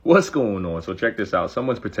What's going on? So check this out.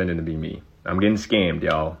 Someone's pretending to be me. I'm getting scammed,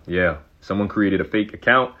 y'all. Yeah. Someone created a fake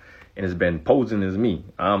account and has been posing as me.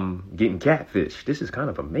 I'm getting catfished. This is kind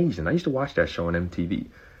of amazing. I used to watch that show on MTV.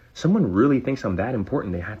 Someone really thinks I'm that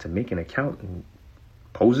important. They had to make an account and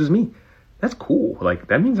pose as me. That's cool. Like,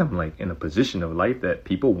 that means I'm like in a position of life that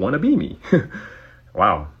people want to be me.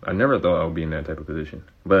 Wow. I never thought I would be in that type of position.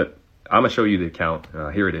 But I'm going to show you the account.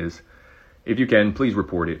 Here it is. If you can, please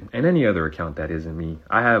report it. And any other account that isn't me.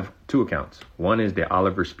 I have two accounts. One is the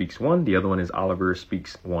Oliver Speaks 1. The other one is Oliver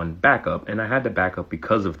Speaks 1 Backup. And I had to back up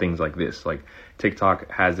because of things like this. Like, TikTok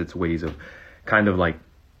has its ways of kind of like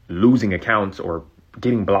losing accounts or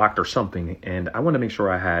getting blocked or something. And I want to make sure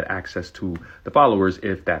I had access to the followers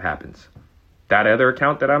if that happens. That other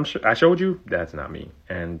account that I showed you, that's not me.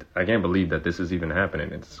 And I can't believe that this is even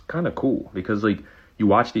happening. It's kind of cool because, like, you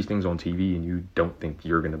watch these things on TV and you don't think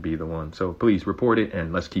you're going to be the one. So please report it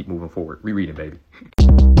and let's keep moving forward. Reread it, baby.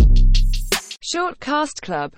 Short Cast Club.